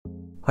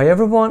Hi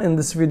everyone, in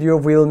this video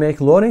we'll make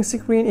loading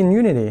screen in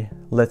Unity.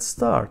 Let's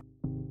start.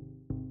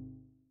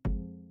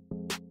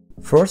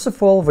 First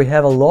of all, we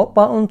have a load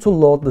button to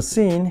load the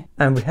scene,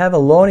 and we have a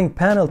loading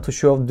panel to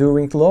show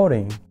during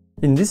loading.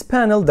 In this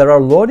panel there are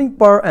loading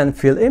bar and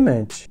fill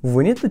image.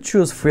 We need to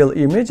choose fill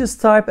images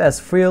type as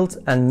filled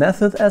and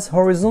method as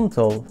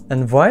horizontal.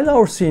 And while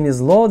our scene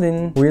is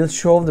loading, we'll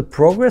show the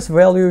progress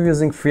value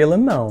using fill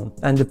amount,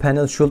 and the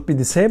panel should be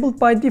disabled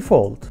by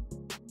default.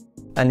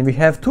 And we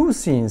have two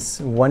scenes,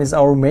 one is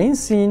our main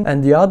scene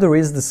and the other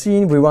is the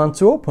scene we want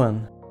to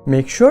open.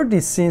 Make sure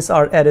these scenes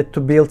are added to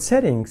build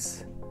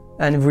settings.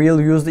 And we'll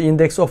use the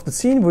index of the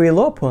scene we'll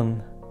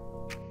open.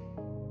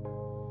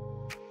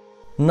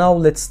 Now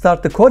let's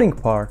start the coding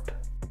part.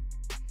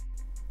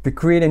 We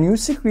create a new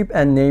script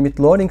and name it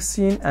loading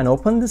scene and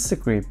open the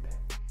script.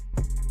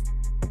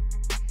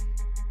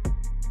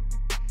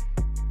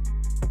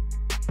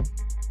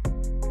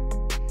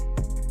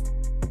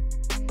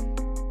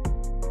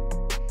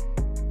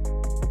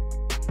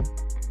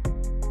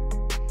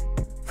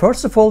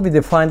 First of all, we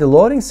define the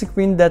loading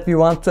screen that we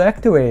want to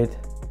activate.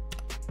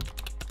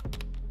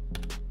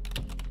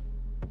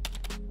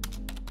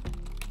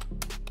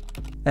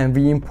 And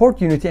we import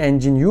Unity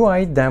Engine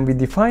UI, then we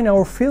define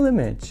our fill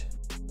image.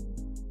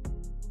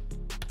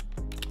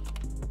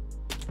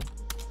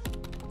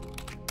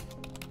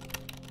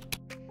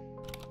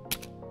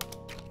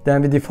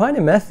 Then we define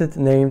a method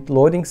named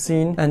loading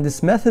scene, and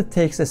this method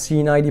takes a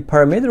scene ID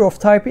parameter of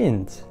type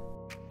int.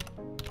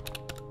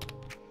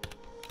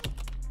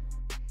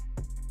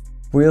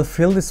 We'll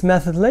fill this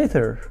method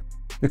later.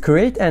 We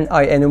create an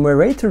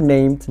enumerator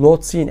named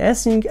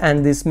loadSceneAsync,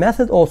 and this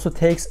method also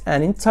takes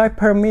an int type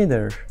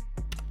parameter.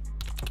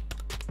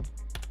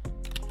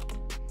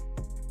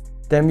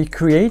 Then we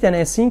create an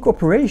async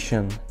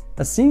operation.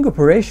 A sync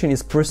operation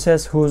is a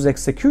process whose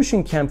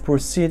execution can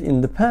proceed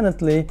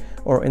independently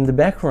or in the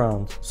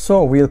background.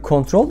 So we'll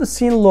control the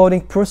scene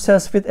loading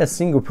process with a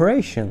sync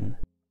operation.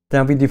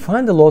 Then we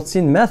define the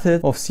loadScene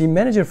method of scene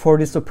manager for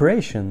this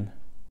operation.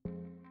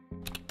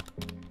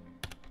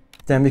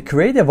 Then we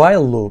create a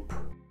while loop.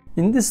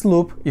 In this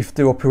loop, if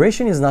the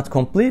operation is not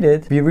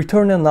completed, we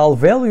return a null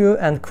value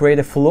and create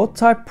a float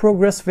type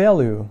progress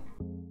value.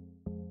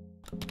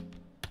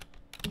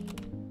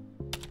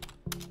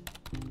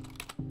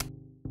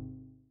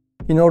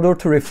 In order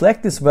to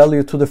reflect this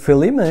value to the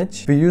fill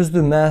image, we use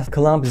the math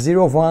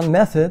clump01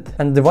 method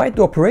and divide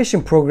the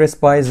operation progress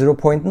by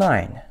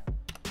 0.9.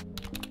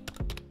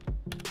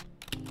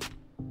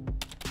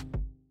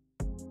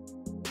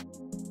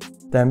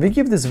 Then we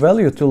give this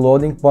value to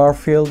loading bar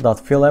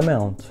fill.fill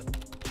amount.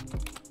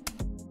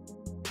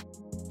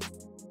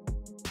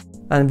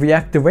 And we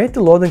activate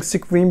the loading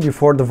screen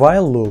before the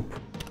while loop.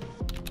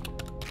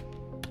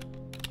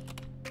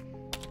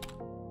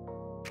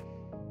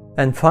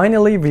 And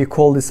finally, we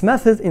call this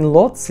method in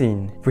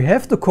loadScene. We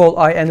have to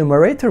call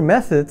enumerator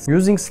methods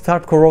using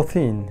start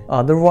coroutine,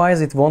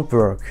 otherwise it won't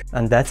work.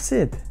 And that's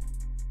it.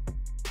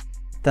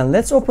 Then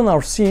let's open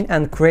our scene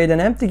and create an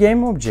empty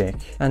game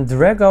object and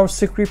drag our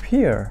script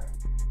here.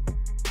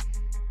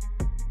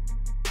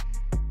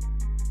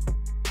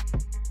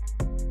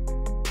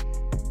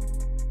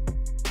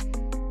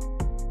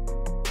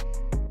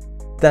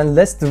 Then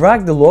let's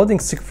drag the loading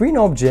screen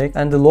object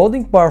and the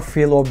loading bar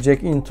fill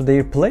object into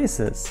their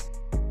places.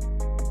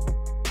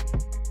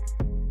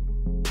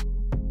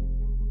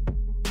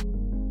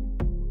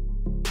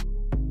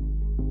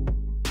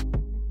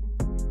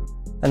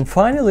 And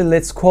finally,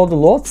 let's call the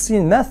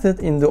loadScene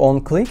method in the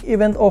onClick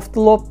event of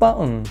the load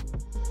button.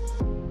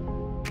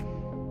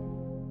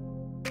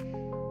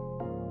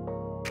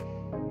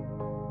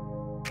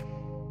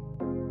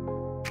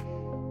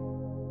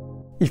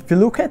 If we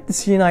look at the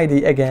scene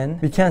ID again,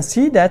 we can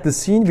see that the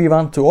scene we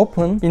want to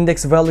open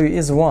index value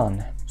is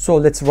 1. So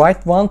let's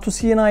write 1 to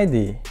scene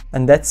ID.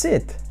 And that's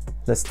it.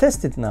 Let's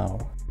test it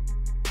now.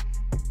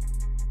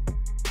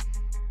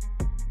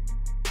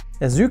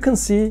 As you can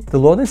see, the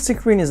loading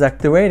screen is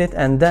activated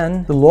and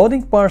then the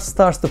loading bar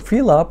starts to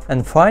fill up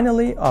and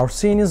finally our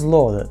scene is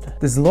loaded.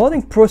 This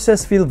loading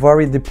process will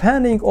vary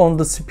depending on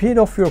the speed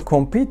of your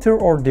computer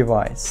or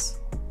device.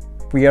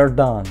 We are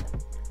done.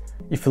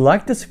 If you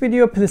like this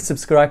video, please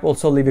subscribe,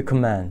 also leave a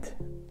comment.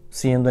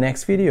 See you in the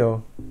next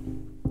video.